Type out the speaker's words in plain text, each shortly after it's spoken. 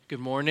Good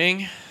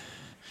morning.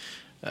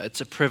 It's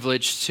a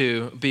privilege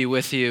to be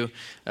with you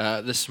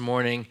this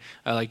morning.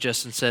 Like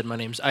Justin said, my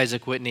name's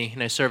Isaac Whitney,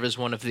 and I serve as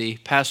one of the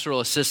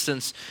pastoral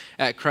assistants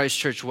at Christ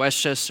Church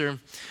Westchester.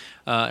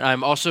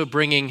 I'm also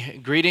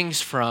bringing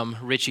greetings from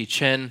Richie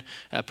Chen.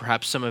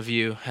 Perhaps some of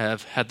you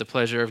have had the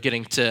pleasure of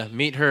getting to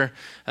meet her.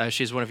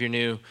 She's one of your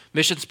new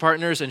missions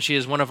partners, and she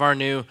is one of our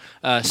new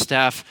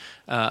staff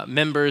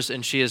members,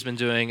 and she has been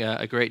doing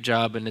a great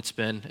job, and it's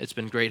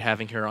been great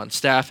having her on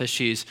staff as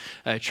she's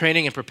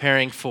training and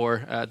preparing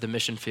for the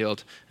mission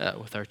field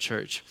with our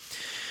church.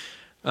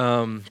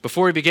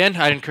 Before we begin,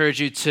 I'd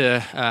encourage you to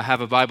have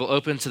a Bible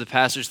open to the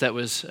passage that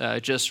was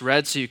just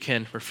read so you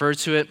can refer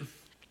to it.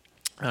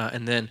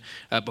 And then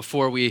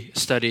before we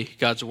study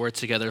God's Word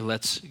together,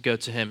 let's go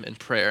to Him in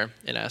prayer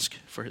and ask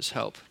for His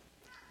help.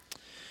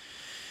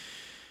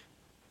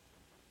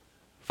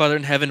 Father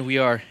in heaven, we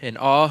are in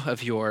awe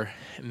of your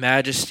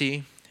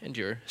majesty and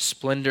your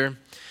splendor.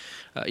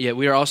 Yet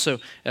we are also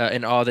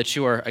in awe that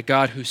you are a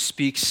God who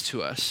speaks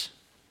to us,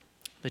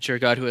 that you're a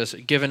God who has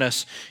given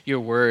us your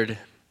Word.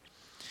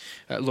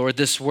 Lord,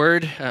 this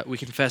Word, we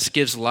confess,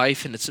 gives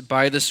life, and it's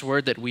by this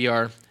Word that we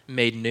are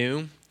made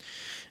new.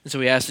 And so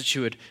we ask that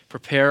you would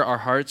prepare our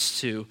hearts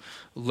to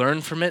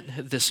learn from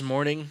it this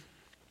morning,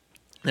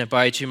 and that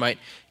by it you might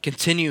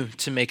continue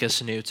to make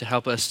us new, to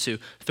help us to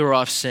throw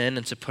off sin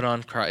and to put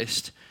on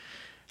Christ,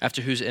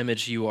 after whose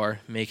image you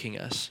are making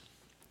us.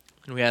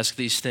 And we ask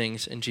these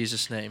things in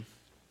Jesus' name.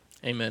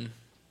 Amen.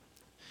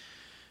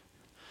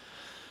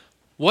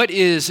 What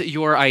is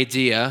your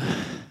idea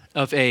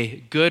of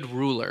a good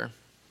ruler?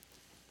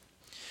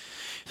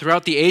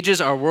 Throughout the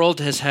ages, our world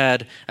has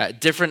had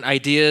different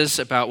ideas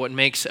about what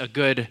makes a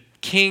good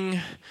king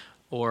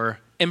or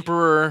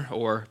emperor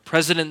or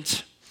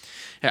president.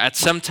 At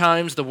some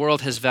times, the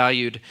world has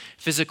valued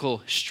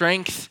physical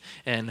strength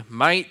and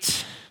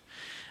might.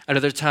 At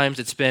other times,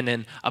 it's been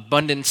an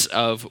abundance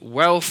of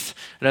wealth.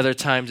 At other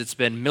times, it's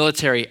been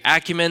military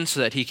acumen so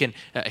that he can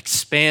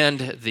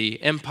expand the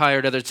empire.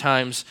 At other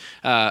times,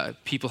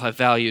 people have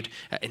valued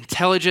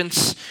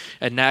intelligence,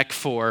 a knack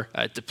for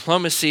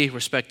diplomacy,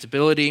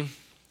 respectability.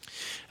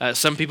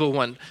 Some people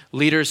want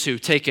leaders who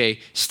take a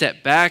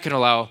step back and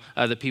allow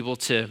the people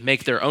to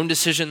make their own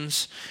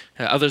decisions.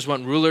 Others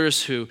want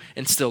rulers who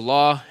instill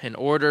law and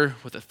order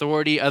with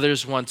authority.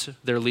 Others want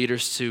their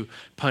leaders to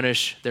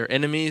punish their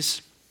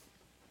enemies.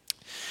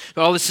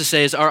 But all this to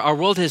say is our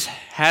world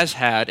has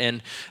had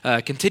and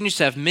continues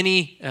to have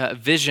many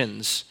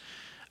visions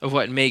of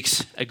what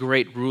makes a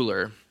great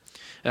ruler,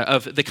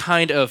 of the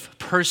kind of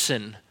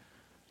person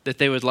that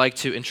they would like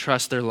to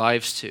entrust their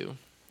lives to.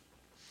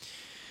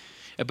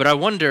 But I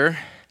wonder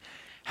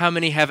how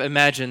many have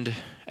imagined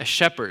a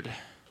shepherd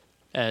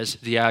as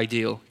the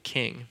ideal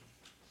king.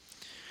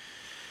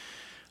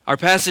 Our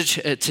passage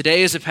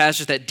today is a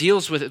passage that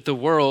deals with the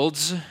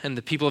world's and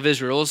the people of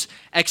Israel's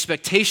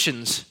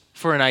expectations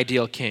for an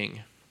ideal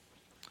king,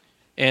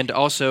 and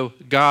also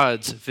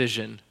God's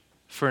vision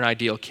for an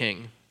ideal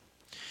king.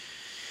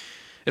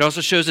 It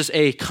also shows us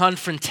a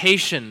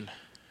confrontation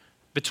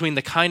between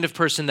the kind of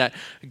person that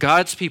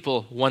God's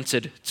people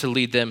wanted to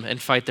lead them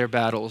and fight their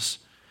battles,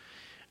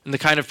 and the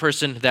kind of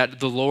person that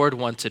the Lord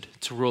wanted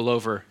to rule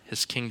over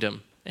his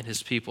kingdom and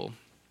his people.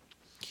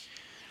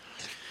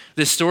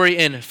 This story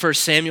in 1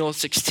 Samuel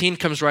 16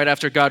 comes right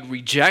after God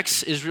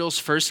rejects Israel's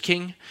first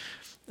king,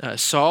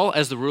 Saul,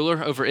 as the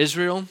ruler over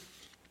Israel.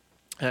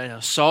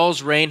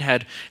 Saul's reign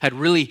had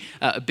really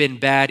been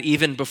bad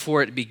even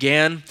before it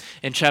began.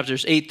 In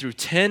chapters 8 through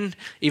 10,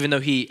 even though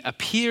he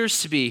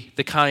appears to be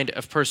the kind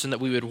of person that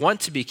we would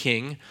want to be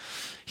king,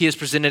 he is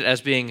presented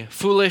as being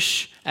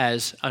foolish,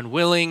 as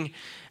unwilling,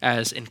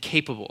 as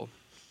incapable.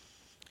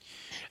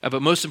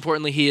 But most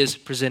importantly, he is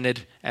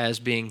presented as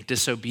being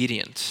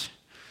disobedient.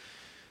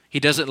 He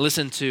doesn't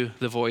listen to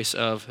the voice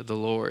of the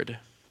Lord.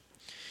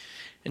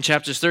 In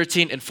chapters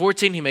 13 and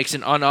 14, he makes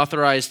an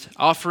unauthorized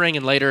offering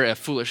and later a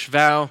foolish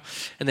vow.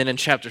 And then in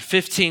chapter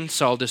 15,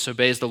 Saul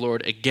disobeys the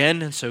Lord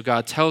again. And so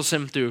God tells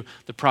him through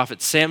the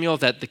prophet Samuel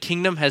that the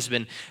kingdom has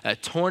been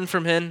torn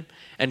from him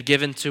and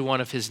given to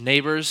one of his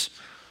neighbors.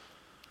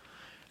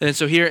 And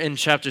so here in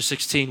chapter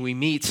 16, we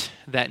meet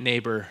that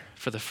neighbor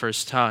for the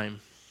first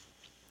time.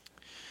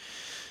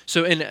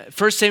 So in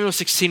 1 Samuel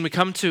 16, we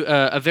come to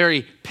a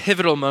very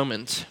pivotal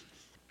moment.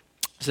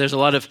 So there's a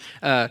lot of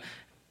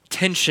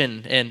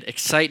tension and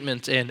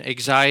excitement and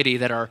anxiety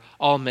that are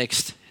all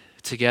mixed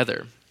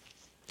together.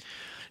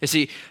 You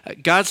see,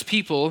 God's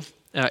people,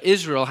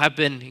 Israel, have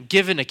been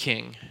given a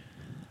king,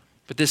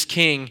 but this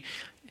king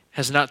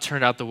has not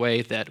turned out the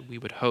way that we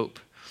would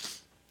hope.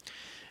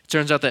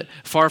 Turns out that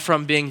far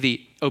from being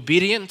the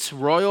obedient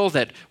royal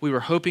that we were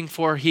hoping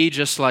for, he,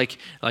 just like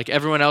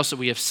everyone else that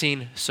we have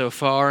seen so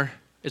far,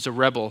 is a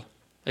rebel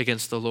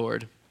against the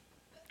Lord.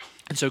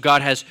 And so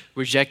God has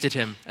rejected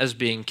him as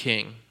being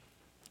king.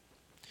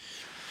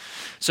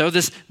 So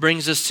this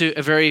brings us to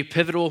a very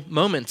pivotal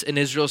moment in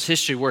Israel's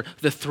history where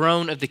the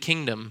throne of the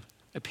kingdom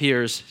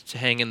appears to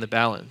hang in the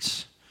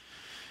balance.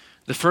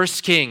 The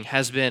first king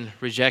has been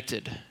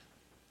rejected.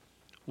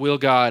 Will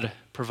God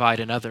provide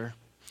another?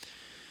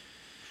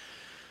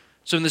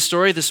 So in the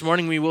story this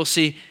morning, we will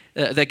see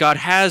that God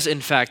has, in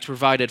fact,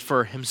 provided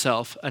for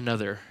himself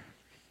another.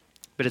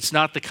 But it's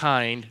not the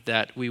kind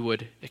that we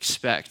would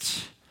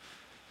expect.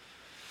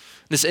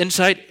 This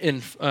insight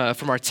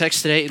from our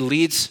text today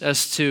leads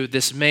us to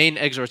this main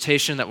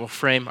exhortation that will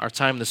frame our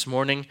time this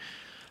morning.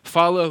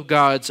 Follow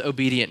God's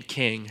obedient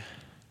king,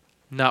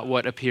 not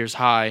what appears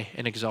high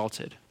and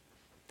exalted.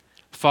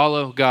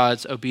 Follow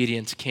God's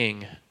obedient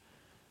king,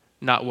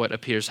 not what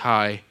appears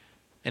high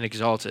and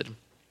exalted.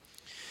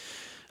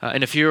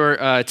 And if you're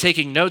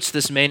taking notes,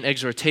 this main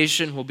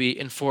exhortation will be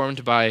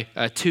informed by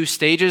two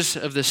stages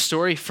of this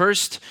story.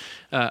 First,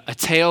 a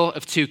tale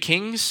of two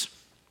kings,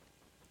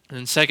 and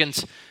then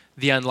second,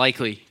 the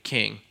unlikely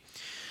king.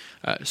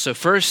 So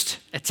first,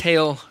 a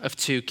tale of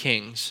two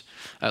kings.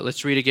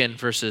 Let's read again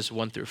verses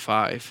 1 through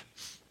 5.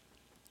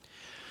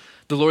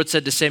 The Lord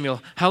said to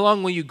Samuel, "How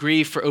long will you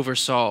grieve over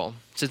Saul,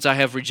 since I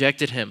have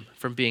rejected him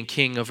from being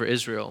king over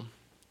Israel?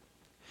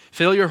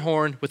 Fill your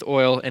horn with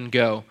oil and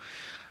go.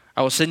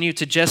 I will send you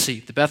to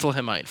Jesse the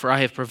Bethlehemite, for I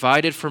have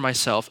provided for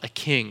myself a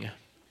king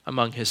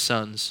among his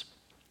sons."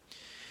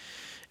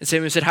 And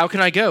Samuel said, "How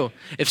can I go?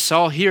 If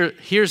Saul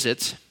hears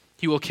it,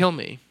 he will kill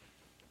me."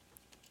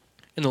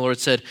 And the Lord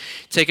said,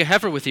 "Take a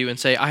heifer with you and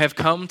say, I have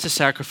come to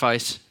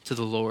sacrifice to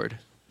the Lord.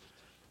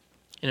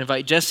 And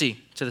invite Jesse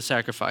to the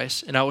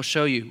sacrifice, and I will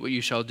show you what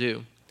you shall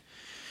do.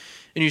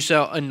 And you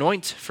shall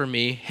anoint for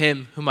me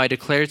him whom I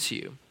declare to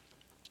you."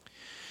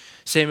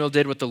 Samuel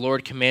did what the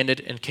Lord commanded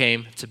and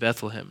came to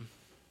Bethlehem.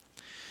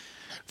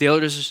 The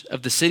elders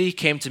of the city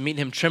came to meet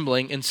him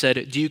trembling and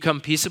said, "Do you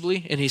come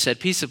peaceably?" And he said,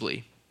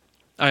 "Peaceably.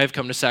 I have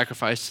come to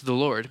sacrifice to the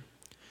Lord.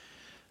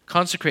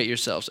 Consecrate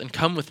yourselves and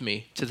come with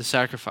me to the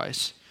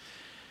sacrifice."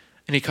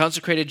 And he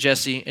consecrated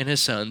Jesse and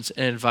his sons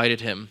and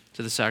invited him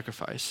to the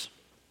sacrifice.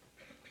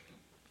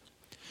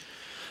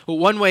 Well,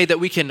 one way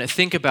that we can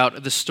think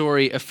about the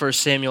story of 1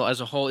 Samuel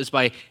as a whole is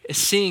by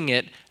seeing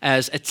it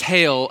as a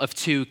tale of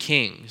two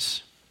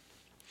kings.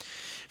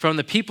 From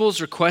the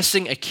people's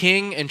requesting a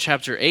king in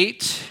chapter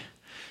 8,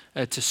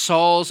 to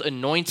Saul's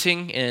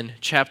anointing in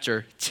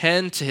chapter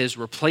 10, to his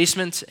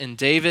replacement in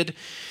David,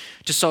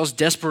 to Saul's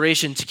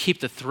desperation to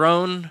keep the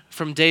throne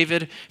from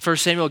David,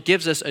 1 Samuel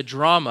gives us a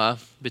drama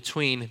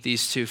between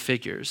these two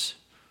figures.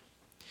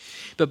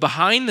 But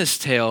behind this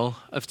tale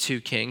of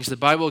two kings, the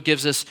Bible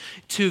gives us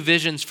two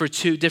visions for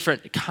two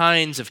different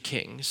kinds of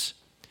kings.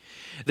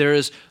 There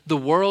is the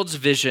world's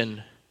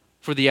vision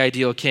for the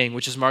ideal king,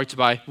 which is marked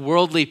by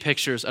worldly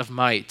pictures of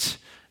might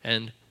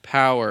and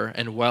power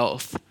and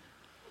wealth.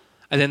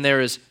 And then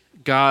there is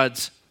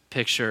God's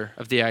picture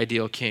of the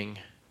ideal king,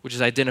 which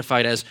is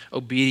identified as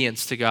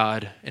obedience to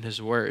God and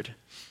his word.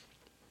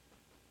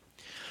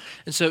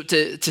 And so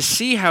to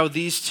see how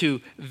these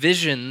two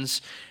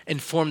visions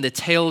inform the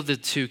tale of the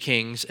two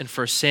kings in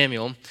 1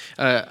 Samuel,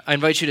 I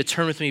invite you to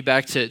turn with me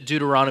back to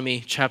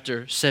Deuteronomy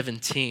chapter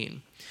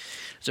 17.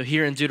 So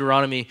here in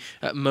Deuteronomy,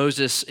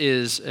 Moses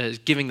is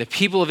giving the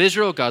people of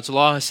Israel God's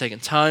law a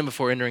second time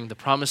before entering the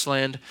promised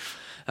land.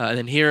 And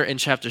then here in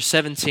chapter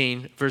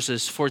 17,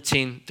 verses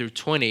 14 through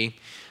 20,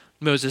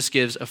 Moses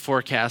gives a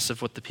forecast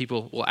of what the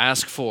people will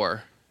ask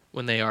for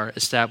when they are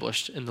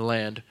established in the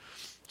land.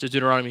 So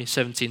Deuteronomy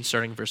 17,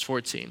 starting verse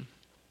 14.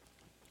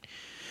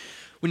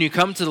 "When you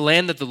come to the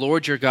land that the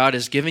Lord your God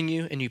is giving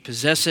you, and you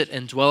possess it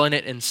and dwell in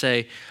it, and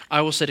say,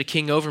 I will set a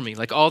king over me,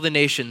 like all the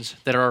nations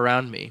that are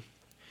around me.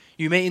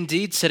 You may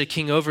indeed set a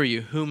king over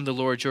you, whom the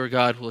Lord your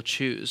God will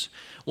choose.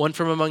 One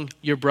from among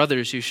your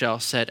brothers you shall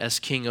set as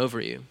king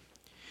over you.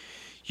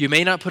 You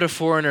may not put a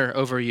foreigner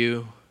over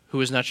you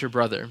who is not your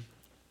brother.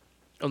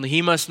 Only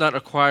he must not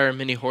acquire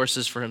many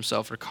horses for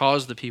himself, or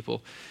cause the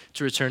people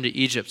to return to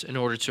Egypt in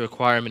order to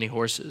acquire many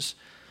horses.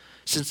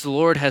 Since the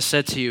Lord has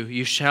said to you,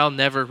 you shall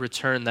never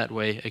return that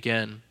way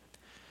again.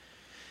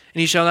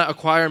 And he shall not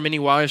acquire many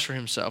wives for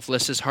himself,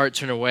 lest his heart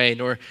turn away,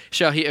 nor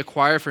shall he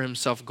acquire for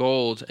himself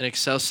gold and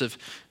excessive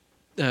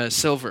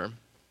silver.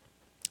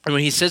 And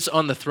when he sits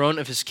on the throne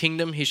of his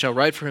kingdom, he shall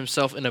write for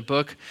himself in a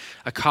book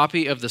a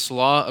copy of this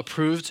law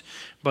approved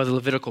by the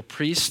Levitical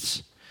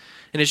priests.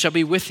 And it shall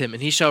be with him,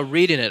 and he shall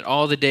read in it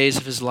all the days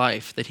of his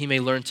life, that he may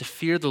learn to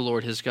fear the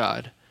Lord his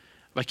God,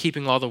 by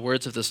keeping all the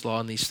words of this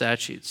law and these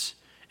statutes,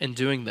 and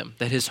doing them,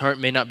 that his heart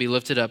may not be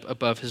lifted up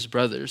above his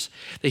brothers,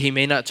 that he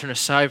may not turn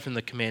aside from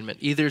the commandment,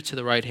 either to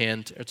the right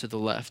hand or to the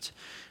left,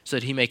 so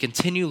that he may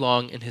continue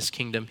long in his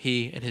kingdom,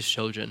 he and his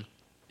children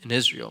in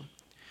Israel."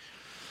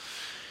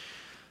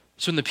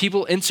 So when the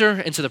people enter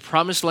into the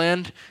promised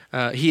land,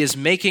 he is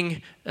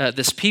making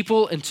this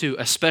people into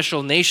a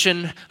special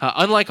nation,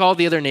 unlike all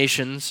the other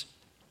nations,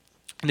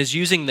 and is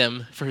using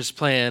them for his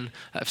plan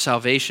of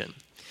salvation.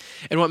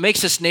 And what makes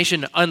this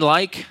nation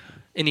unlike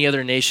any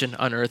other nation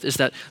on earth is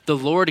that the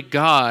Lord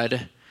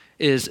God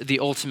is the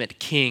ultimate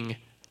king,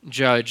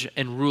 judge,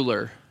 and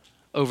ruler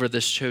over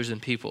this chosen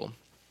people.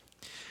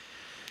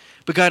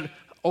 But God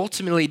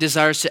ultimately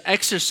desires to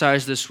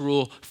exercise this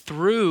rule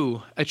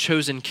through a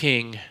chosen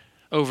king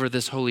over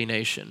this holy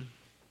nation.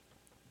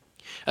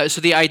 So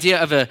the idea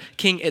of a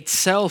king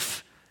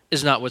itself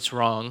is not what's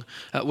wrong.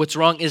 What's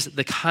wrong is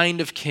the kind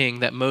of king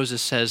that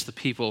Moses says the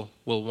people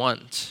will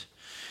want.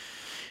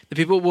 The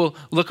people will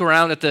look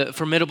around at the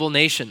formidable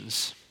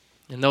nations,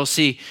 and they'll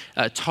see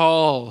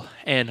tall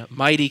and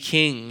mighty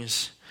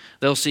kings.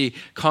 They'll see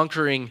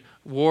conquering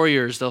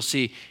warriors. They'll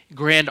see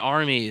grand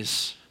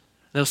armies.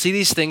 They'll see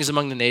these things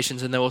among the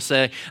nations, and they will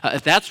say,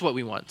 that's what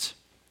we want.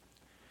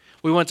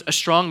 We want a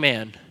strong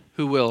man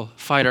who will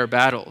fight our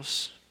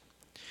battles.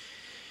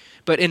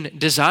 But in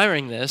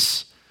desiring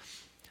this,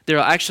 they'll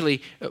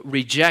actually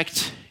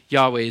reject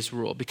Yahweh's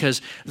rule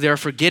because they're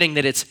forgetting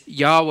that it's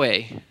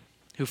Yahweh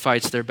who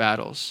fights their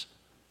battles.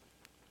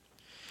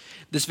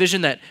 This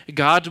vision that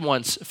God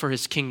wants for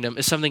his kingdom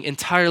is something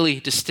entirely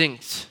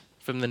distinct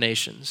from the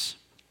nations.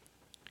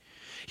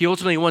 He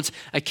ultimately wants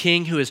a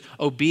king who is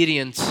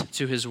obedient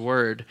to his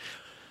word.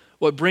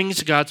 What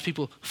brings God's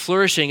people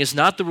flourishing is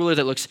not the ruler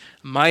that looks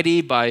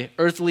mighty by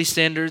earthly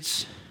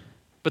standards,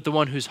 but the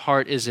one whose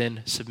heart is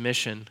in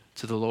submission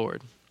to the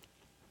Lord.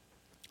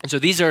 And so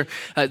these are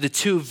the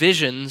two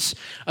visions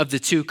of the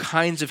two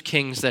kinds of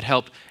kings that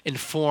help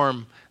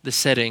inform the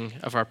setting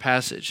of our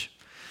passage.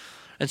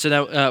 And so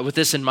now with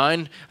this in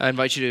mind, I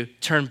invite you to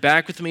turn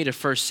back with me to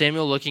 1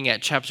 Samuel, looking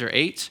at chapter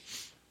 8.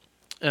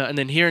 And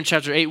then here in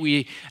chapter 8,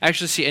 we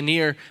actually see a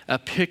near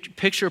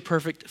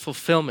picture-perfect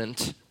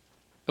fulfillment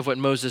of what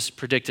Moses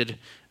predicted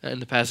in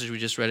the passage we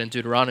just read in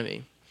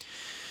Deuteronomy.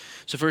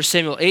 So 1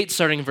 Samuel 8,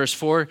 starting in verse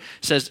 4,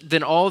 says,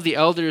 "Then all the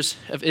elders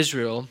of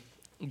Israel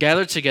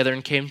gathered together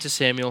and came to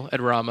Samuel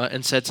at Ramah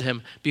and said to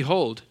him,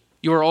 'Behold,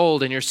 you are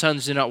old, and your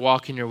sons do not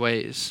walk in your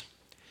ways.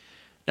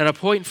 Now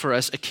appoint for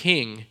us a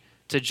king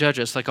to judge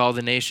us like all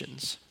the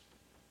nations.'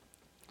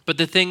 But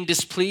the thing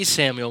displeased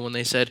Samuel when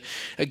they said,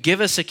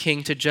 'Give us a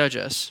king to judge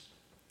us.'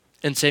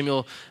 And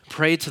Samuel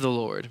prayed to the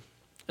Lord.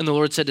 And the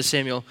Lord said to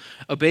Samuel,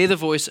 'Obey the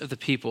voice of the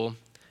people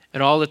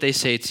and all that they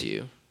say to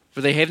you. For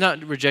they have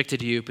not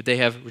rejected you, but they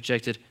have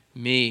rejected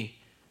me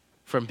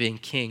from being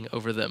king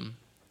over them,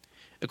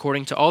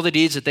 according to all the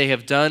deeds that they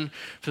have done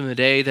from the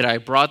day that I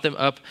brought them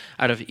up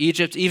out of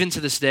Egypt, even to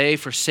this day,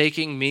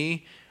 forsaking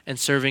me and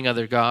serving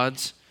other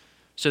gods.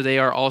 So they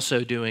are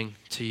also doing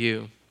to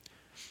you.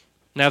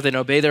 Now if they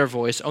obey their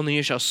voice, only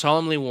you shall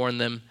solemnly warn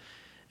them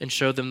and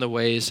show them the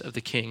ways of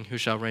the king who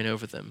shall reign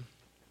over them.'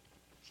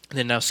 And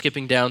then now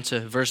skipping down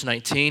to verse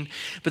 19,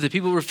 'But the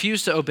people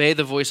refused to obey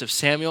the voice of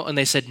Samuel, and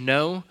they said,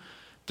 No,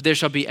 but there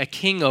shall be a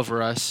king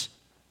over us,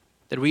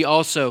 that we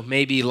also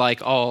may be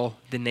like all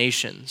the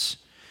nations,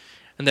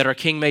 and that our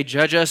king may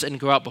judge us and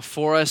go out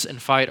before us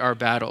and fight our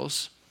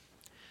battles.'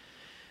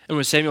 And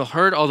when Samuel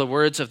heard all the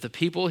words of the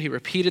people, he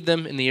repeated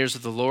them in the ears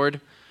of the Lord.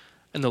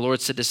 And the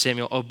Lord said to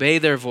Samuel, 'Obey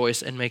their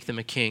voice and make them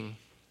a king.'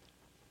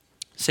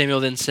 Samuel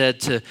then said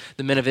to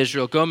the men of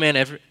Israel, 'Go,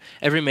 man,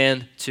 every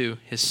man to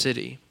his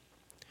city.'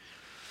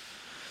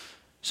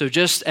 So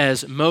just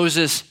as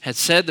Moses had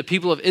said, the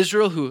people of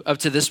Israel, who up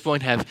to this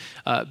point have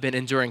been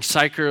enduring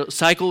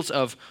cycles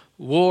of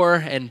war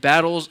and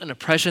battles and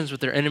oppressions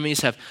with their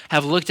enemies,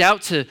 have looked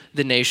out to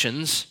the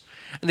nations,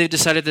 and they've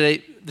decided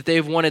that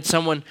they've wanted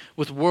someone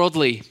with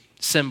worldly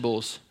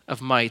symbols of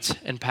might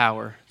and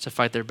power to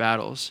fight their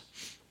battles.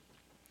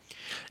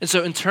 And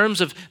so in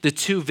terms of the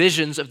two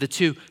visions of the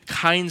two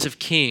kinds of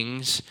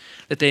kings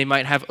that they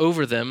might have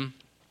over them,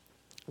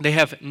 they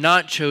have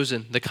not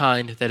chosen the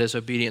kind that is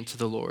obedient to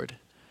the Lord,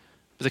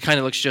 but the kind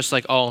that looks just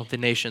like all the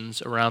nations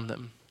around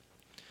them.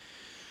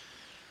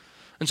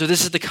 And so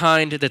this is the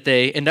kind that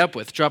they end up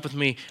with. Drop with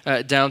me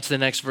down to the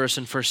next verse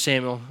in 1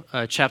 Samuel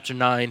chapter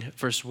 9,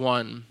 verse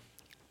 1.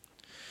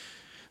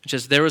 Which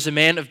says, "There was a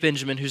man of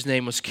Benjamin whose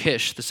name was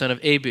Kish, the son of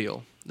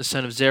Abiel, the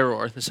son of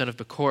Zeror, the son of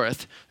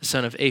Bechorath, the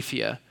son of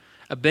Aphiah,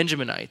 a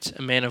Benjaminite,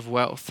 a man of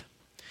wealth.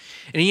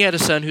 And he had a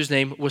son whose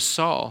name was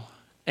Saul,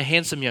 a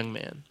handsome young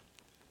man.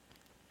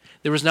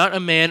 There was not a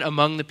man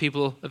among the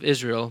people of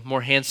Israel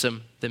more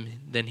handsome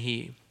than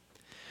he.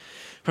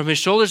 From his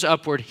shoulders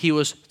upward, he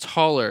was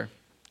taller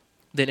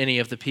than any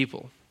of the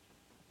people."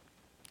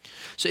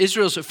 So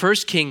Israel's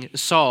first king,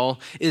 Saul,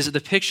 is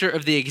the picture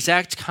of the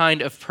exact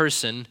kind of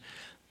person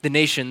the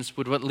nations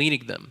would want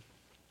leading them.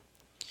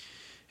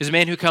 He's a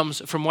man who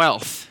comes from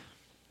wealth.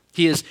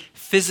 He is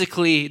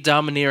physically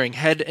domineering,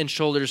 head and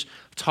shoulders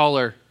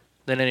taller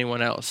than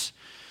anyone else.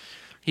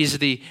 He's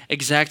the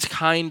exact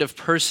kind of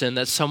person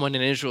that someone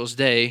in Israel's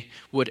day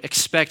would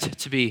expect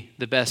to be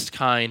the best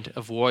kind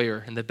of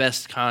warrior and the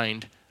best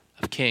kind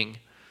of king.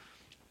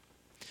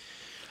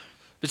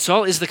 But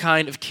Saul is the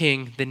kind of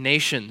king the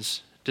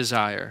nations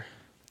desire,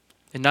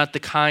 and not the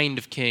kind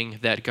of king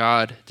that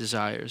God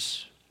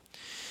desires.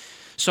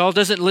 Saul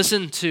doesn't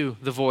listen to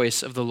the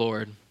voice of the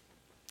Lord.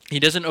 He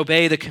doesn't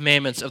obey the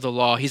commandments of the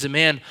law. He's a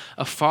man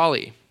of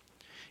folly.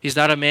 He's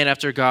not a man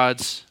after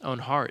God's own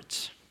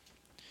heart.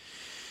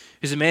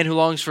 He's a man who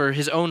longs for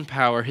his own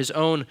power, his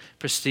own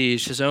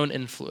prestige, his own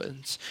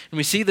influence. And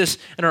we see this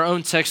in our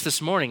own text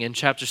this morning in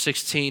chapter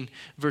 16,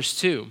 verse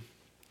 2,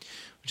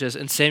 which says,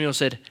 "And Samuel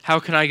said, 'How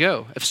can I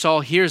go? If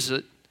Saul hears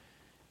it,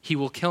 he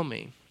will kill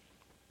me.'"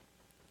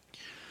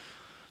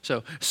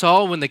 So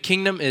Saul, when the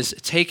kingdom is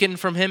taken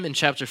from him in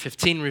chapter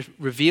 15,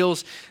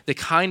 reveals the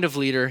kind of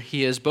leader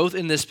he is, both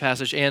in this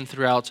passage and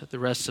throughout the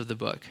rest of the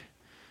book.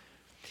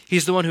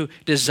 He's the one who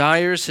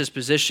desires his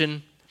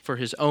position for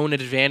his own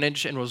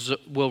advantage and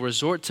will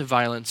resort to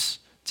violence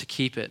to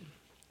keep it.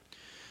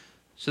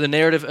 So the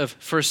narrative of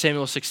 1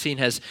 Samuel 16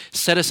 has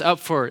set us up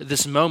for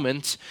this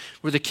moment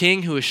where the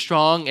king who is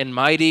strong and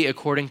mighty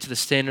according to the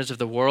standards of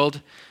the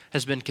world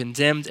has been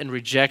condemned and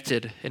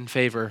rejected in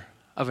favor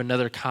of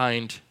another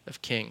kind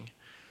of king.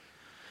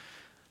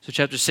 So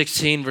chapter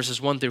 16,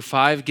 verses 1 through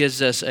 5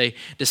 gives us a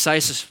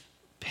decisive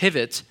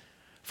pivot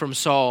from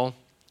Saul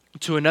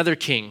to another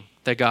king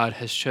that God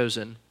has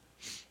chosen.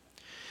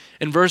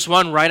 In verse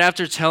 1, right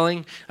after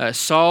telling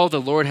Saul the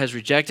Lord has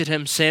rejected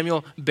him,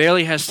 Samuel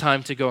barely has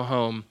time to go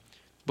home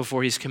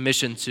before he's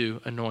commissioned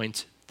to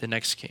anoint the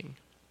next king.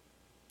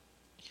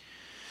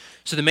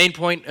 So the main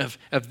point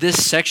of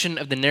this section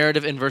of the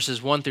narrative in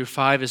verses 1 through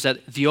 5 is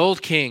that the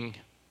old king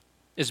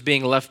is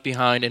being left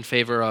behind in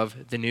favor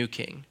of the new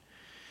king.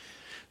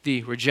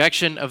 The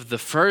rejection of the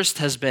first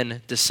has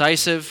been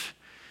decisive.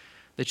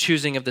 The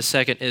choosing of the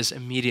second is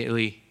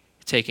immediately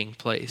taking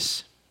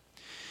place.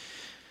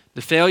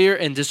 The failure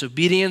and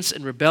disobedience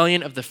and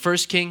rebellion of the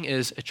first king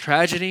is a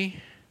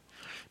tragedy,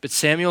 but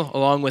Samuel,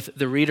 along with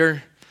the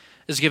reader,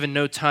 is given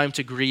no time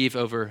to grieve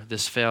over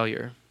this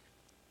failure.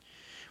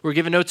 We're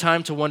given no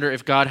time to wonder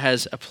if God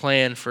has a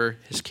plan for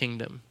his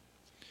kingdom.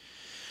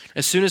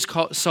 As soon as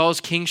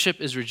Saul's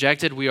kingship is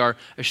rejected, we are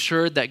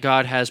assured that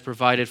God has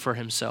provided for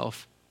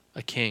himself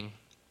a king.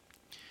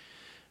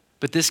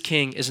 But this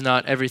king is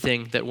not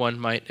everything that one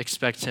might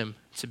expect him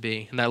to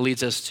be. And that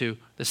leads us to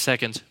the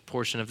second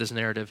portion of this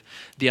narrative,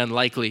 the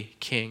unlikely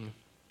king.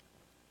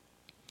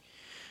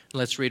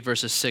 Let's read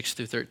verses 6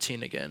 through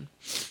 13 again.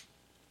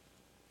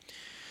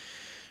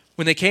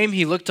 When they came,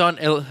 he looked on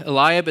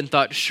Eliab and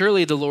thought,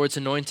 surely the Lord's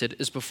anointed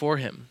is before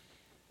him.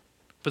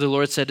 But the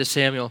Lord said to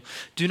Samuel,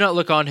 do not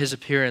look on his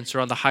appearance or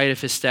on the height of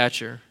his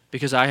stature,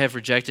 because I have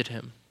rejected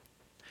him.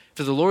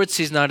 For the Lord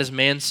sees not as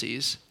man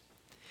sees.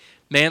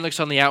 Man looks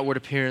on the outward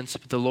appearance,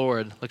 but the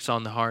Lord looks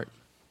on the heart.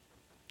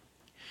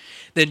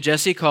 Then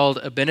Jesse called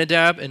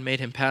Abinadab and made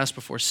him pass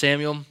before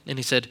Samuel, and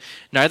he said,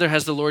 neither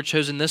has the Lord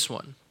chosen this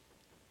one.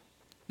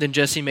 Then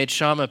Jesse made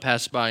Shammah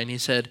pass by, and he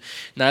said,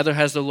 neither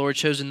has the Lord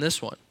chosen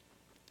this one.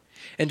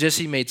 And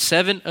Jesse made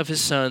 7 of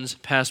his sons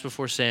pass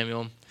before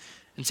Samuel,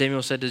 and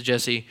Samuel said to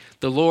Jesse,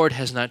 the Lord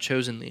has not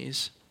chosen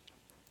these.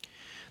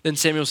 Then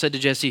Samuel said to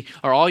Jesse,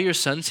 are all your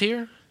sons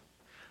here?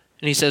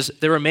 And he says,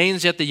 there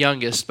remains yet the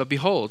youngest, but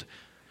behold,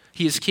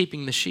 he is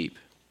keeping the sheep.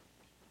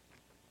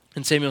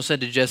 And Samuel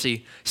said to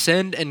Jesse,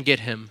 send and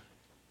get him,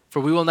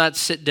 for we will not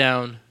sit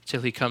down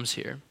till he comes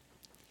here.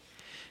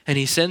 And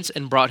he sent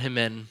and brought him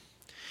in.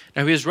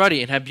 Now he was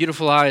ruddy and had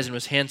beautiful eyes and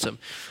was handsome.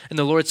 And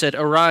the Lord said,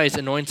 arise,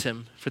 anoint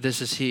him, for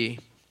this is he.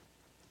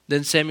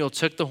 Then Samuel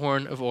took the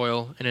horn of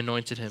oil and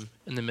anointed him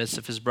in the midst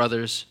of his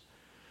brothers.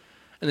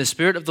 And the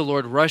Spirit of the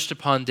Lord rushed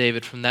upon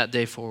David from that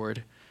day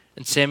forward.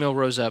 And Samuel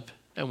rose up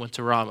and went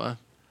to Ramah.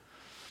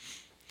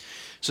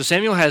 So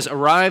Samuel has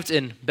arrived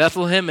in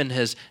Bethlehem and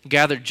has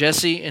gathered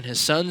Jesse and his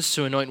sons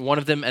to anoint one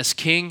of them as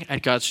king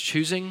at God's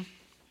choosing.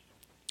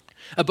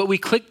 But we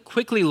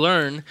quickly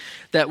learn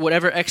that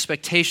whatever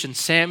expectation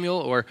Samuel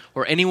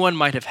or anyone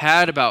might have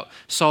had about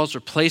Saul's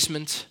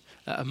replacement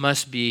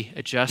must be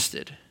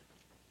adjusted.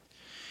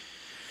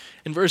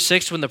 In verse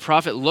 6, when the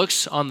prophet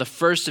looks on the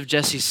first of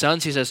Jesse's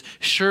sons, he says,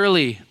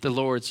 surely the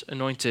Lord's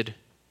anointed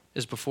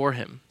is before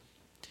him.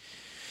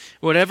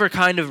 Whatever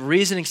kind of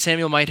reasoning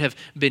Samuel might have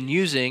been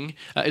using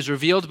is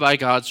revealed by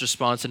God's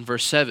response in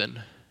verse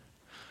 7.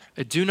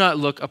 Do not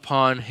look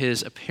upon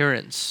his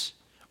appearance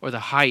or the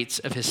height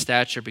of his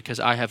stature, because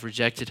I have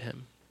rejected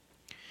him.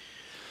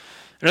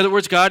 In other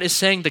words, God is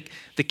saying that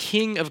the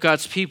king of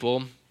God's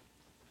people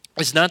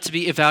is not to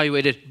be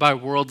evaluated by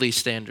worldly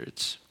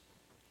standards.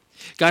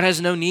 God has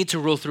no need to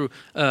rule through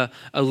a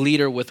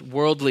leader with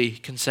worldly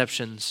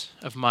conceptions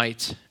of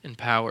might and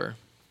power.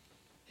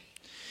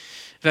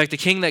 In fact, the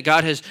king that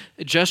God has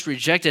just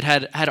rejected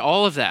had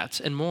all of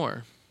that and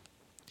more.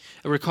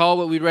 Recall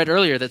what we read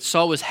earlier, that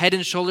Saul was head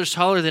and shoulders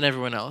taller than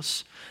everyone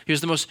else. He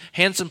was the most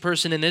handsome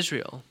person in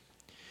Israel.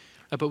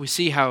 But we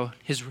see how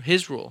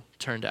his rule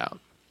turned out.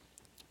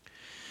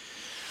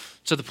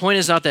 So the point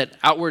is not that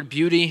outward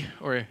beauty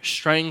or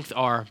strength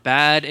are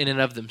bad in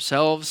and of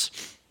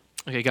themselves.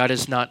 Okay, God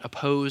is not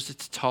opposed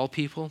to tall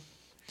people.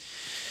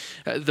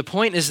 The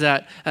point is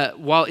that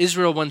while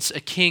Israel wants a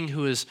king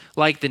who is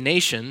like the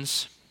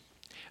nations,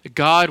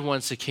 God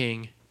wants a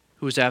king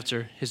who is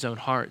after his own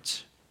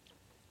heart.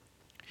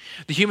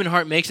 The human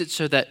heart makes it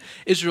so that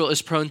Israel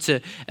is prone to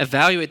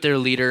evaluate their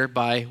leader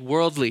by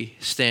worldly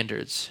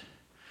standards.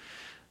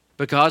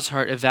 But God's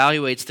heart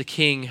evaluates the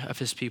king of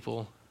his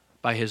people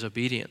by his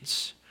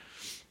obedience.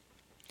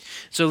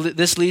 So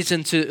this leads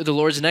into the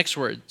Lord's next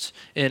words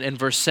in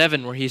verse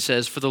 7, where he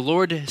says, for the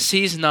Lord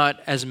sees not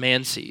as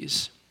man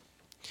sees.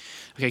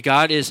 Okay,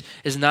 God is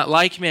not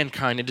like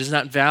mankind. It does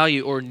not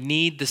value or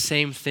need the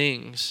same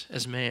things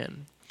as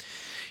man.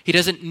 He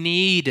doesn't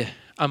need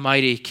a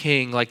mighty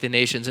king like the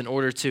nations in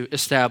order to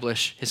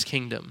establish his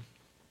kingdom.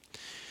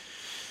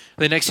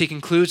 Then next he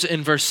concludes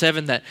in verse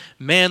 7 that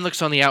man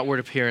looks on the outward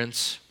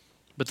appearance,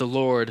 but the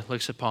Lord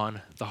looks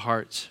upon the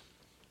heart.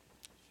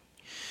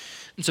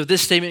 And so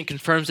this statement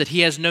confirms that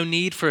he has no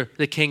need for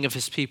the king of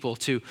his people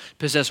to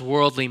possess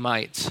worldly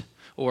might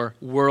or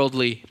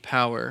worldly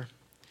power.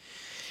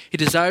 He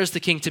desires the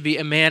king to be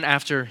a man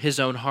after his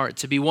own heart,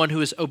 to be one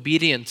who is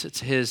obedient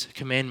to his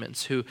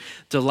commandments, who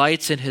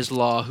delights in his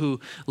law,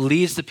 who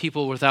leads the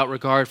people without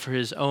regard for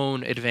his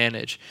own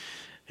advantage,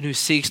 and who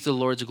seeks the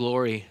Lord's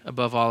glory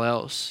above all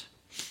else.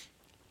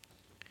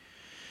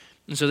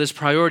 And so this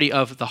priority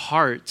of the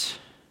heart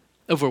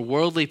over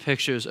worldly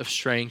pictures of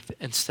strength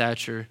and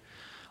stature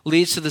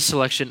leads to the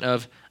selection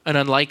of an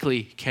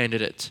unlikely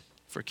candidate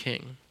for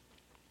king.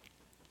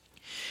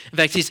 In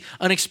fact, he's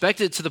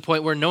unexpected to the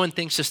point where no one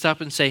thinks to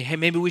stop and say, hey,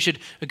 maybe we should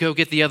go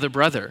get the other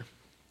brother.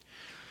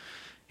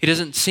 He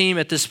doesn't seem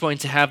at this point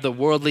to have the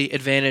worldly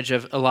advantage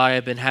of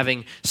Eliab in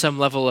having some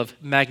level of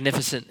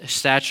magnificent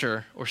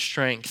stature or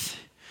strength.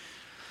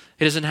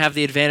 He doesn't have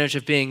the advantage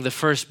of being the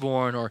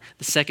firstborn or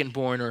the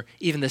secondborn or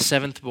even the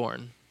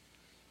seventhborn.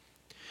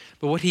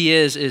 But what he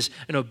is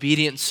an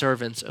obedient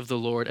servant of the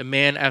Lord, a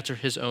man after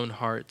his own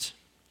heart.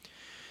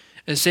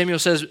 As Samuel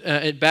says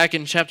back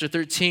in chapter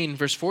 13,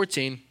 verse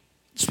 14,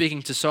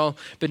 speaking to Saul,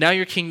 but now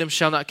your kingdom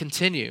shall not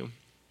continue.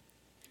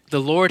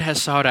 The Lord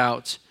has sought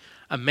out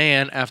a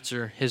man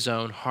after his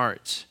own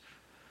heart.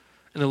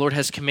 And the Lord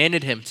has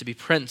commanded him to be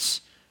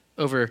prince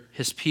over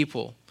his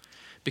people,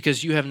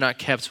 because you have not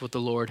kept what the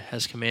Lord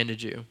has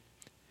commanded you.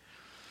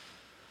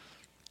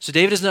 So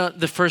David is not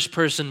the first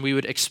person we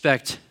would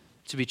expect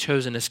to be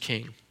chosen as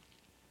king.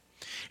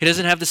 He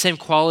doesn't have the same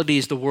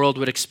qualities the world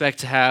would expect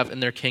to have in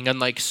their king,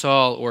 unlike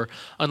Saul or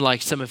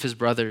unlike some of his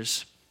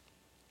brothers.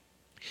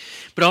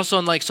 But also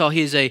unlike Saul,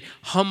 he is a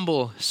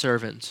humble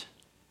servant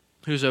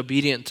who's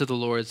obedient to the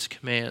Lord's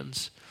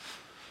commands.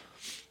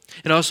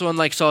 And also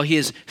unlike Saul, he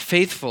is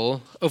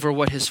faithful over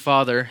what his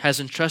father has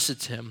entrusted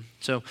to him.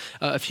 So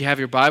if you have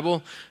your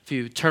Bible, if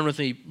you turn with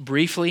me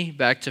briefly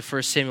back to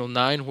 1 Samuel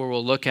 9, where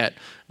we'll look at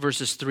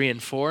verses 3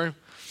 and 4.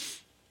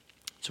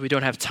 So we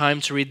don't have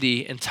time to read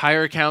the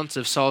entire account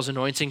of Saul's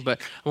anointing, but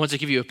I want to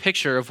give you a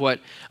picture of what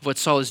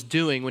Saul is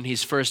doing when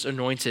he's first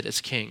anointed as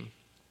king.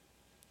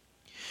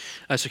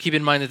 So keep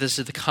in mind that this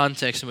is the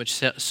context in which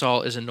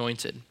Saul is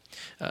anointed.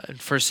 In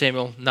 1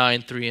 Samuel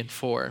 9, 3 and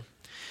 4.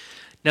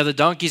 Now the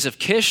donkeys of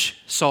Kish,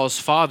 Saul's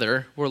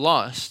father, were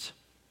lost.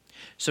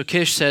 So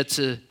Kish said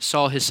to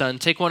Saul his son,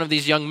 take one of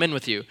these young men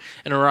with you,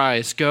 and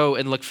arise, go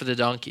and look for the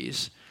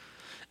donkeys.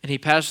 And he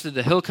passed through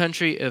the hill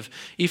country of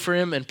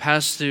Ephraim and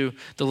passed through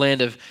the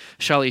land of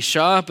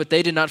Shalishah, but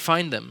they did not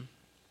find them.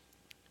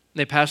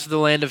 They passed through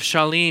the land of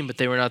Shalim, but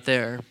they were not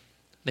there.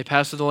 They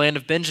passed through the land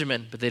of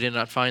Benjamin, but they did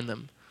not find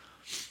them.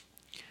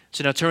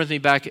 So now turn with me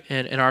back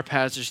in our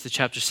passage to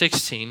chapter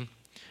 16,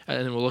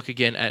 and then we'll look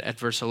again at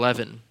verse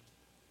 11.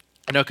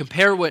 And now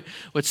compare what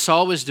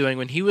Saul was doing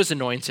when he was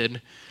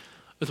anointed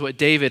with what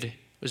David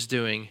was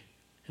doing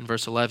in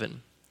verse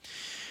 11.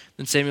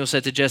 Then Samuel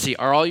said to Jesse,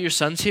 are all your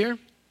sons here?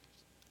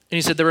 And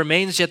he said, there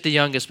remains yet the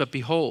youngest, but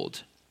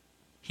behold,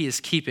 he is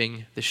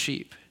keeping the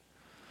sheep.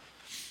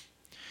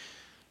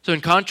 So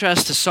in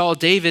contrast to Saul,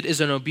 David is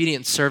an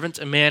obedient servant,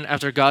 a man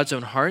after God's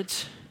own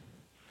heart.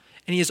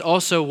 And he is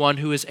also one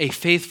who is a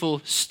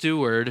faithful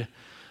steward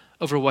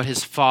over what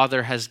his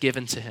father has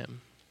given to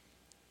him.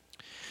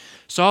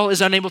 Saul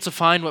is unable to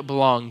find what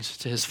belongs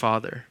to his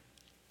father.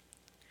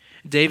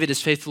 David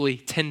is faithfully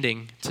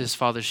tending to his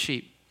father's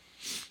sheep.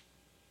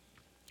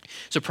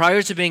 So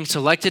prior to being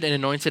selected and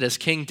anointed as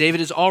king,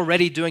 David is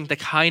already doing the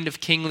kind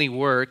of kingly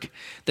work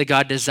that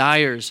God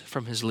desires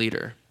from his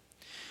leader.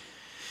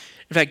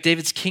 In fact,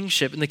 David's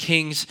kingship and the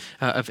kings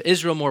of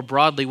Israel more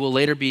broadly will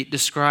later be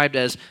described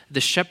as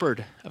the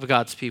shepherd of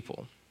God's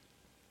people.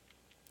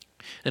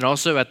 And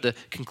also at the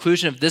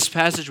conclusion of this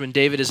passage, when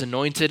David is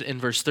anointed in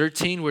verse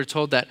 13, we're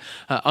told that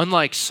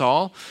unlike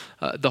Saul,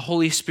 the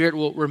Holy Spirit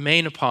will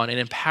remain upon and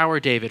empower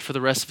David for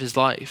the rest of his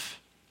life.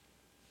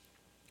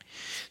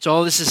 So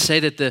all this is to say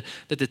that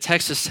the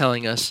text is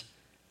telling us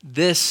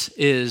this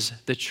is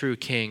the true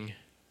king,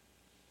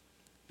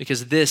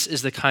 because this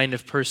is the kind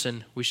of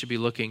person we should be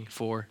looking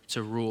for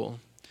to rule.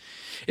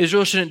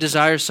 Israel shouldn't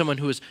desire someone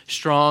who is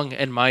strong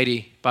and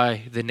mighty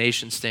by the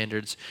nation's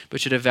standards,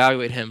 but should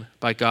evaluate him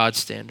by God's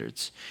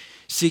standards,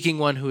 seeking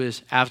one who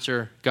is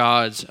after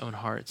God's own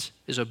heart,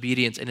 is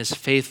obedient, and is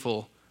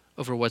faithful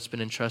over what's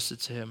been entrusted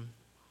to him.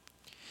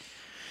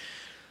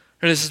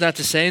 And this is not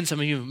to say, and some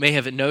of you may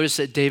have noticed,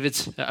 that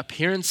David's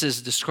appearance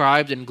is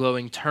described in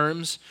glowing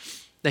terms,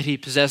 that he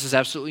possesses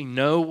absolutely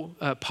no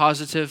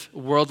positive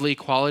worldly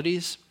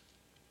qualities.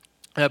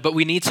 But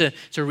we need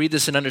to read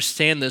this and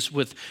understand this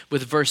with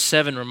verse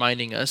 7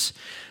 reminding us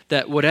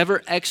that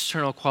whatever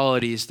external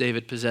qualities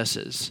David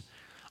possesses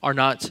are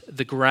not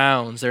the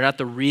grounds, they're not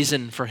the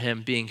reason for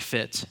him being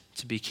fit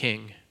to be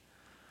king.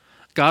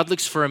 God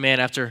looks for a man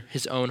after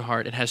his own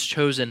heart and has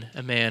chosen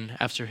a man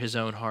after his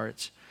own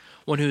heart,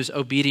 one who is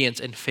obedient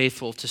and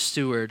faithful to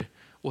steward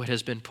what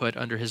has been put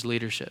under his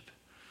leadership.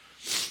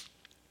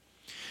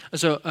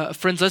 So,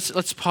 friends,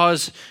 let's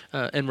pause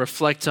and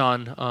reflect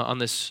on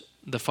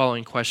the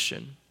following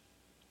question: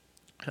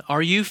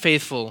 Are you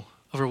faithful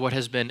over what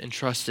has been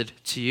entrusted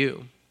to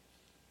you?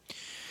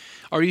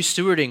 Are you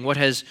stewarding what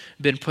has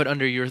been put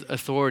under your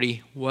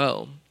authority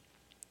well?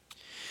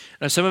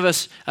 Now, some of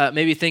us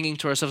may be thinking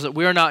to ourselves that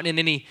we are not in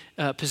any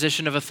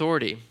position of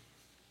authority,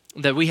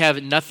 that we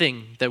have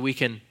nothing that we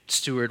can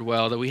steward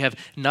well, that we have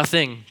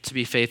nothing to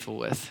be faithful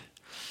with.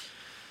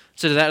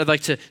 So to that, I'd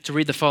like to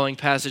read the following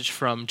passage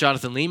from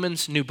Jonathan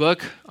Leeman's new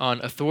book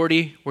on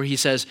authority, where he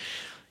says,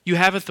 "You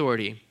have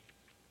authority.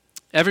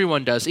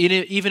 Everyone does,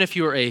 even if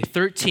you are a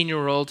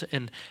 13-year-old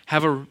and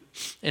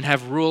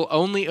have rule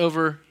only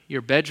over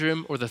your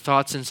bedroom or the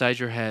thoughts inside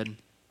your head.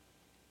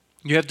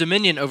 You have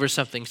dominion over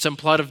something, some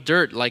plot of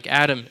dirt like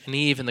Adam and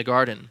Eve in the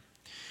garden.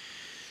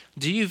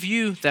 Do you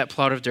view that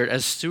plot of dirt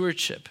as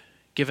stewardship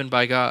given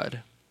by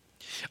God?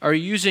 Are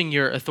you using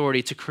your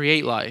authority to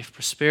create life,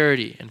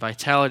 prosperity, and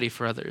vitality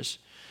for others?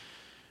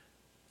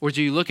 Or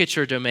do you look at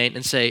your domain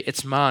and say,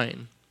 'It's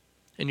mine,'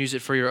 and use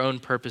it for your own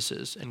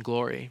purposes and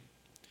glory?"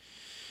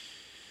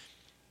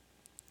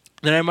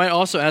 Then I might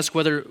also ask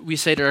whether we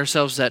say to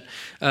ourselves that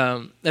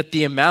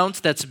the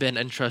amount that's been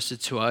entrusted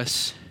to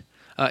us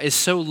is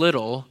so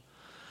little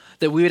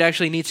that we would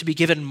actually need to be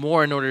given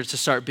more in order to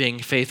start being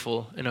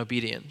faithful and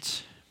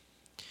obedient.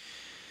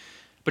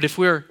 But if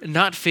we're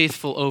not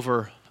faithful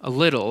over a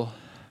little,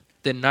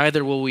 then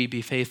neither will we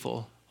be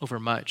faithful over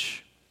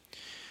much.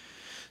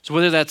 So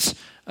whether that's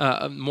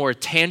more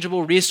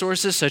tangible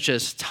resources such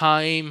as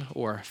time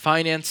or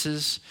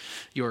finances,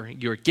 your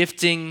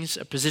giftings,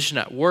 a position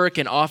at work,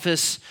 an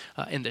office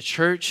in the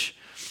church,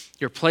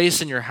 your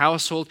place in your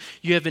household,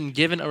 you have been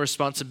given a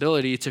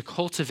responsibility to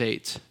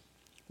cultivate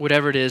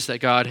whatever it is that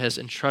God has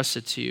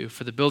entrusted to you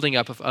for the building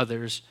up of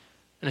others,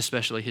 and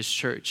especially his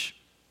church.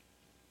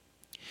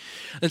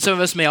 And some of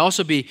us may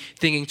also be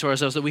thinking to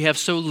ourselves that we have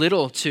so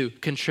little to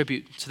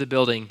contribute to the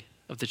building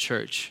of the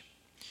church.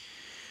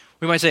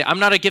 We might say, "I'm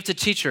not a gifted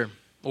teacher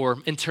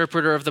or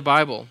interpreter of the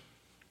Bible.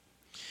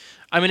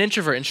 I'm an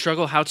introvert and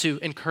struggle how to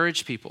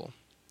encourage people.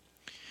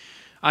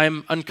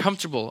 I'm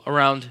uncomfortable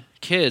around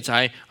kids.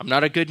 I'm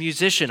not a good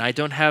musician. I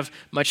don't have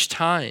much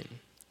time.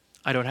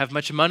 I don't have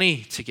much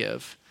money to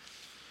give.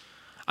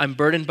 I'm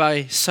burdened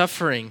by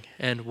suffering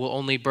and will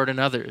only burden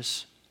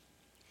others.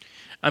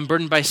 I'm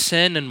burdened by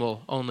sin and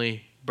will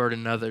only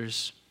burden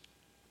others.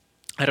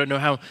 I don't know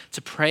how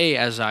to pray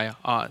as I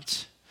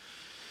ought."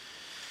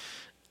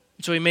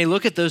 So we may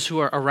look at those who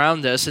are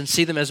around us and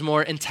see them as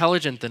more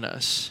intelligent than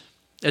us,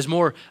 as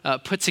more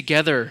put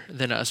together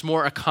than us,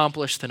 more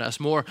accomplished than us,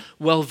 more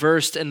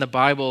well-versed in the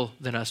Bible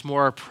than us,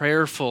 more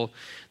prayerful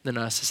than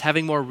us, as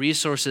having more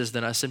resources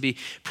than us, and be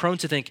prone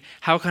to think,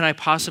 how can I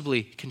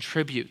possibly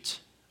contribute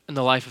in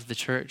the life of the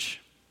church?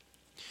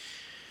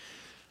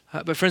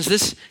 But friends,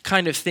 this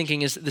kind of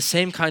thinking is the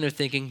same kind of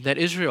thinking that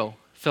Israel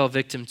fell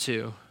victim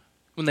to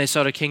when they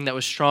sought a king that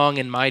was strong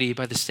and mighty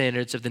by the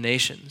standards of the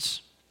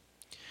nations.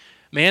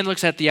 Man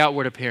looks at the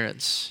outward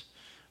appearance,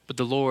 but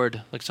the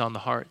Lord looks on the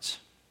heart.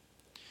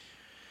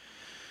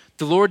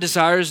 The Lord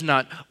desires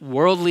not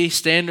worldly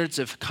standards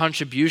of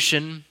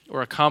contribution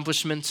or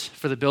accomplishment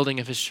for the building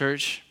of his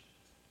church.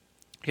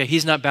 Okay,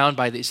 he's not bound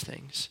by these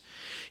things.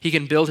 He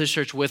can build his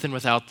church with and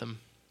without them.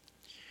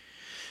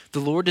 The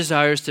Lord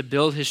desires to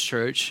build his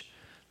church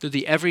through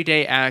the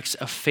everyday acts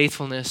of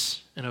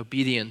faithfulness and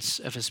obedience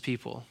of his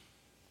people.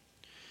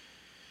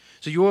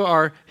 So you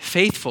are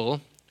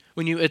faithful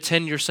when you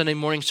attend your Sunday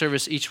morning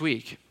service each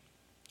week.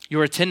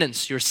 Your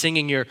attendance, your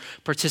singing, your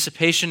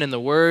participation in the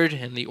word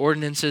and the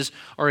ordinances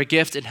are a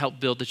gift and help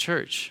build the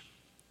church.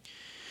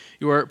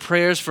 Your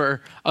prayers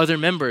for other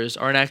members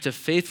are an act of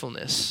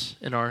faithfulness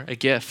and are a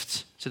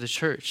gift to the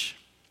church.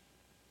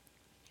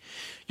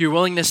 Your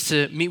willingness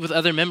to meet with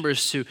other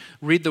members, to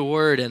read the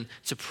word and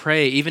to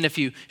pray, even if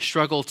you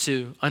struggle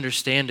to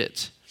understand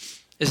it,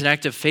 is an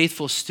act of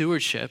faithful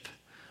stewardship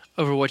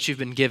over what you've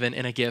been given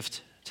in a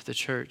gift to the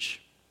church.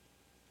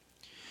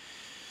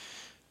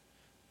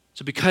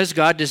 So because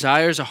God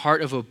desires a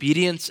heart of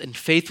obedience and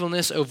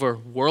faithfulness over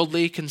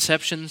worldly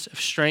conceptions of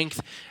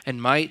strength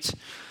and might,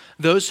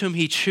 those whom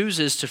he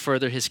chooses to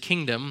further his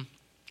kingdom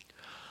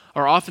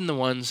are often the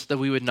ones that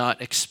we would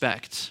not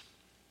expect.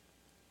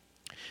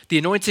 The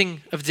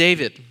anointing of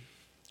David,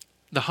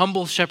 the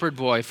humble shepherd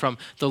boy from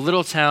the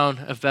little town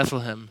of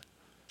Bethlehem,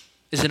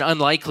 is an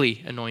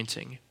unlikely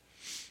anointing.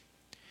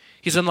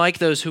 He's unlike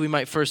those who we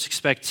might first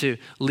expect to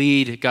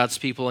lead God's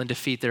people and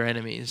defeat their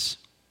enemies.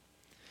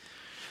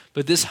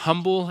 But this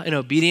humble and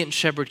obedient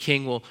shepherd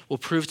king will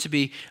prove to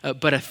be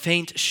but a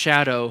faint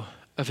shadow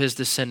of his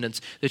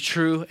descendants, the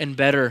true and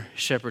better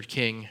shepherd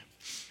king.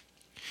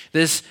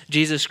 This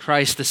Jesus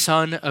Christ, the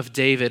son of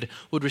David,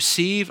 would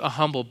receive a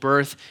humble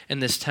birth in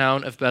this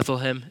town of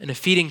Bethlehem in a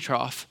feeding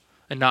trough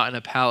and not in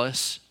a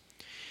palace.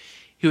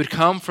 He would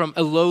come from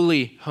a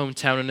lowly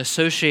hometown and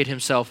associate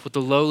himself with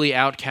the lowly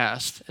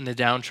outcast and the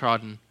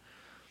downtrodden.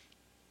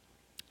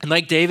 And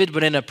like David,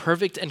 but in a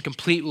perfect and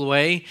complete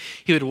way,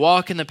 he would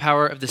walk in the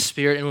power of the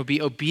Spirit and would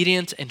be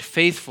obedient and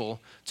faithful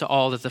to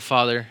all that the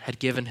Father had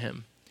given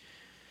him.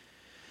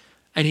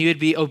 And he would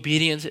be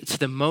obedient to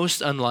the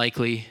most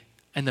unlikely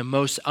and the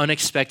most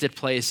unexpected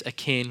place a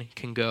king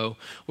can go,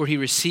 where he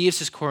receives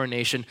his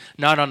coronation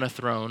not on a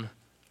throne,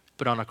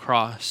 but on a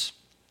cross.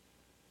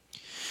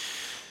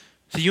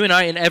 So you and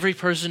I and every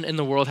person in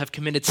the world have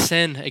committed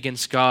sin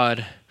against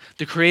God,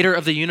 the creator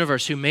of the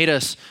universe who made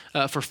us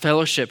for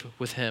fellowship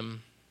with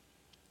him.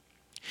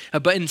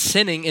 But in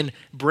sinning, in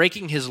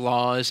breaking his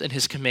laws and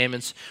his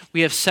commandments,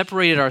 we have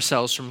separated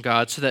ourselves from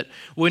God so that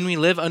when we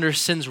live under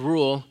sin's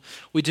rule,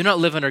 we do not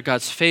live under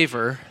God's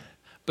favor,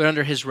 but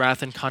under his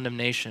wrath and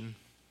condemnation.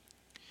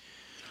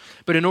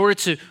 But in order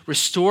to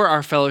restore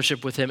our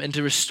fellowship with him and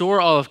to restore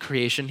all of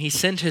creation, he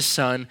sent his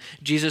Son,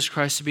 Jesus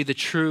Christ, to be the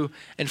true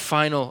and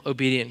final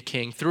obedient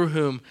King, through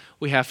whom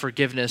we have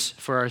forgiveness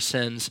for our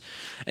sins,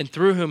 and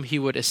through whom he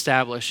would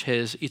establish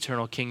his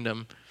eternal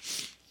kingdom.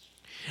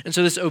 And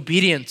so this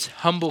obedient,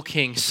 humble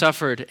king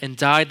suffered and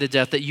died the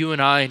death that you and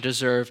I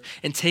deserve,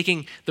 in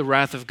taking the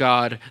wrath of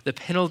God, the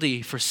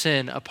penalty for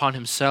sin, upon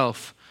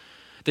himself,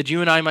 that you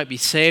and I might be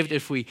saved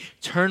if we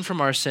turn from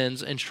our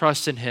sins and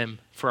trust in him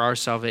for our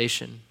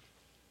salvation.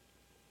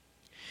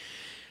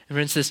 And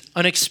friends, this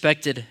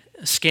unexpected,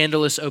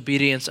 scandalous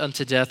obedience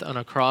unto death on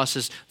a cross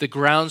is the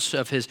grounds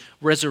of his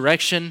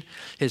resurrection,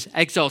 his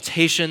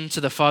exaltation to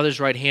the Father's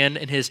right hand,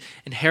 and his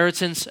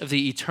inheritance of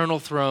the eternal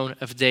throne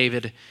of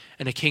David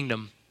and a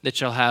kingdom that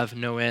shall have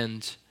no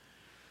end.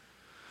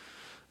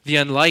 The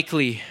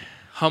unlikely,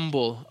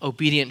 humble,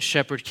 obedient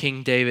shepherd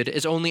King David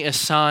is only a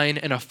sign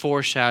and a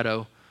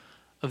foreshadow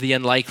of the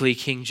unlikely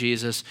King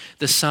Jesus,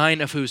 the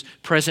sign of whose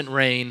present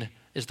reign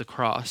is the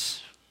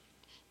cross.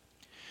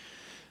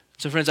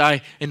 So friends,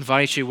 I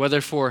invite you,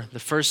 whether for the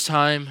first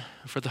time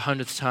or for the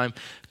 100th time,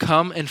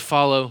 come and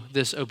follow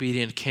this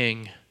obedient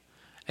King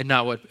and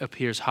not what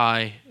appears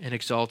high and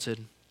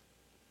exalted.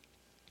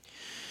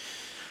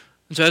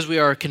 And so as we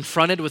are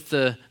confronted with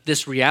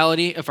this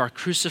reality of our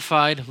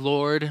crucified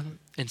Lord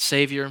and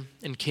Savior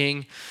and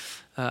King,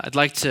 I'd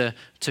like to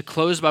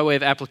close by way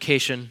of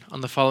application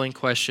on the following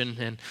question.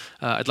 And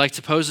I'd like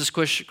to pose this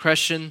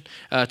question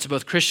to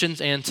both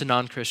Christians and to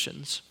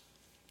non-Christians.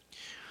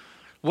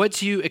 What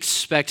do you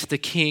expect the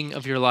King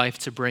of your life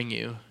to bring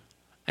you?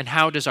 And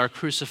how does our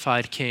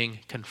crucified King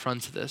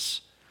confront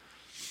this?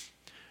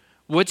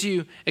 What do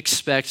you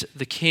expect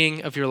the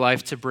King of your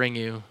life to bring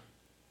you?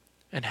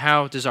 And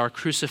how does our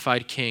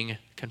crucified King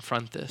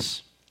confront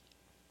this?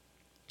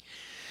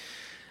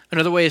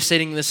 Another way of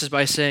stating this is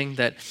by saying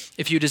that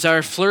if you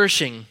desire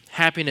flourishing,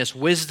 happiness,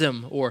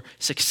 wisdom, or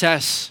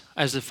success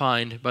as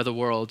defined by the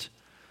world,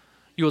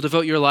 you will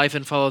devote your life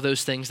and follow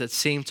those things that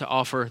seem to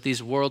offer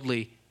these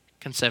worldly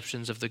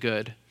conceptions of the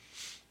good.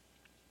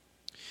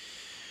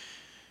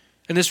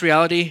 And this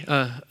reality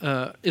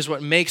is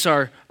what makes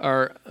our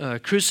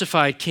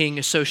crucified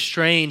King so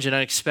strange and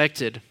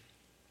unexpected.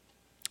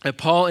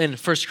 Paul in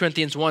 1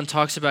 Corinthians 1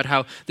 talks about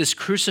how this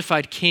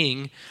crucified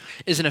King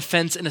is an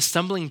offense and a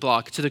stumbling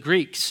block to the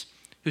Greeks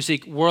who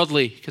seek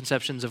worldly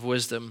conceptions of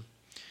wisdom,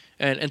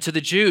 and to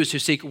the Jews who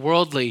seek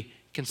worldly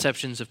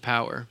conceptions of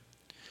power.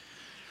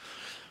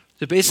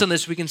 So based on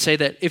this, we can say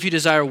that if you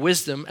desire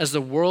wisdom as the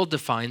world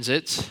defines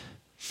it,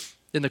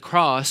 then the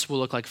cross will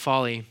look like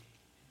folly.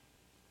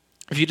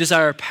 If you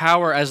desire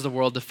power as the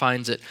world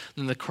defines it,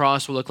 then the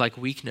cross will look like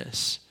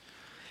weakness.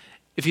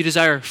 If you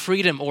desire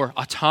freedom or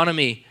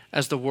autonomy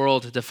as the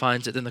world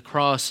defines it, then the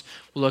cross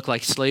will look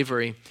like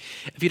slavery.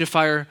 If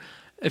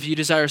you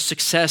desire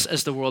success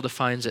as the world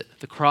defines it,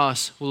 the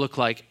cross will look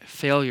like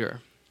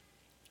failure.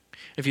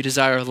 If you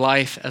desire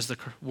life as the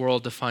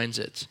world defines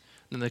it,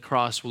 then the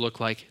cross will look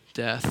like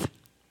death.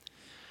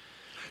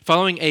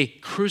 Following a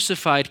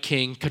crucified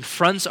King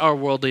confronts our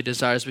worldly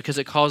desires because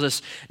it calls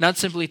us not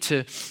simply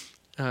to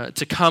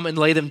come and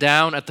lay them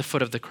down at the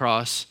foot of the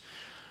cross,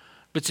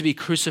 but to be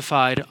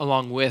crucified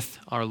along with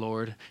our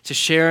Lord, to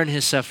share in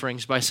his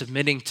sufferings by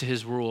submitting to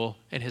his rule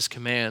and his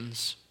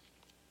commands.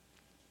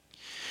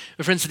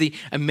 But friends, the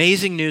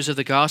amazing news of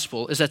the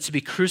gospel is that to be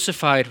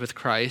crucified with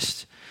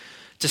Christ,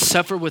 to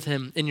suffer with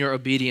him in your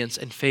obedience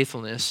and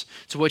faithfulness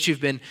to what you've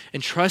been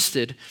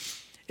entrusted,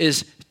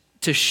 is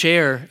to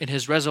share in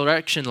his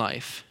resurrection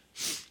life.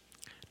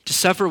 To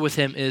suffer with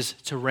him is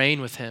to reign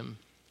with him.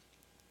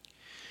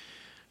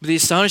 But the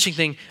astonishing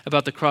thing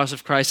about the cross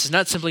of Christ is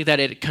not simply that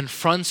it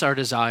confronts our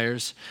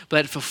desires, but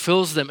that it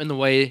fulfills them in the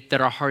way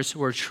that our hearts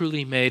were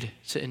truly made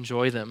to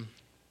enjoy them.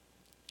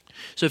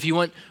 So if you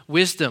want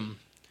wisdom,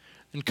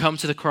 then come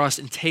to the cross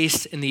and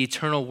taste in the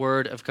eternal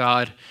word of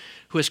God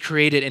who has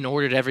created and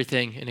ordered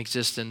everything in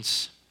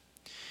existence.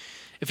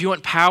 If you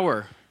want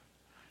power,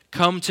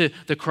 come to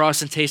the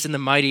cross and taste in the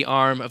mighty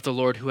arm of the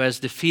Lord who has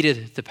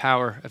defeated the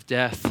power of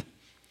death.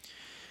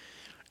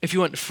 If you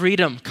want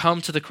freedom,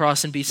 come to the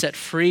cross and be set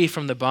free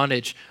from the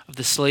bondage of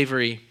the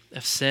slavery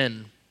of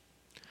sin.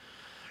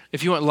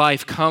 If you want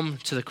life, come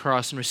to the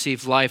cross and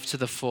receive life to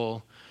the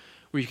full,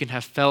 where you can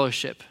have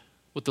fellowship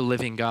with the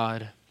living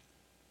God.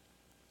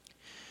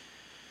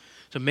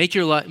 So make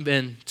your life,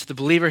 and to the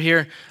believer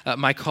here,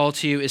 my call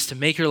to you is to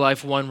make your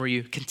life one where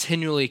you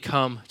continually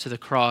come to the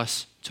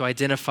cross to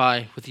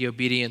identify with the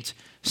obedient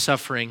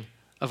suffering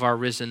of our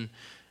risen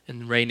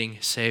and reigning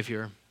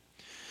Savior.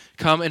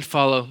 Come and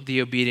follow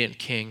the obedient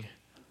King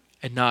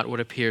and not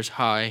what appears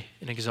high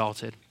and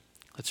exalted.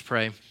 Let's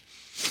pray.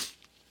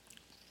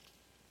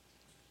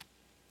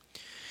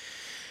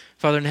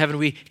 Father in heaven,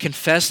 we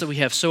confess that we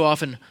have so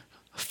often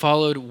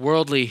followed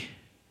worldly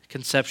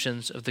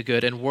conceptions of the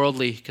good and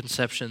worldly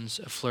conceptions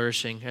of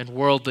flourishing and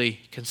worldly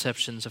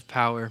conceptions of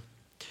power.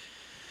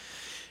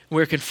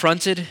 We're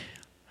confronted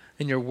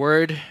in your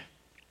word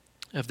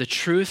of the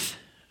truth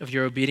of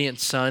your obedient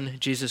Son,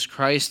 Jesus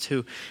Christ,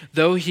 who,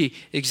 though he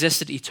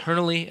existed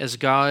eternally as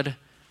God,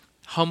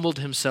 humbled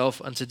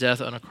himself unto death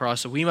on a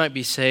cross, so we might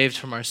be saved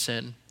from our sin,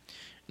 and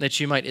that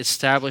you might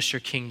establish your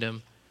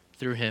kingdom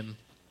through him.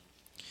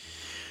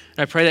 And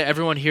I pray that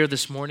everyone here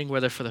this morning,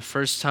 whether for the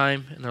first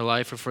time in their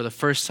life or for the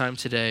first time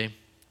today,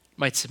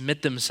 might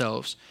submit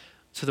themselves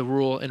to the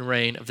rule and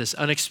reign of this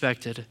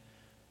unexpected,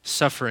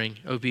 suffering,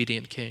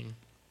 obedient King.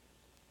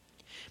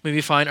 May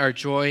we find our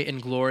joy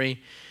and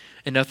glory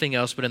in nothing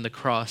else but in the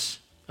cross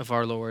of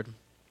our Lord. And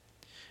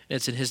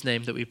it's in his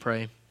name that we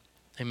pray.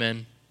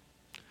 Amen.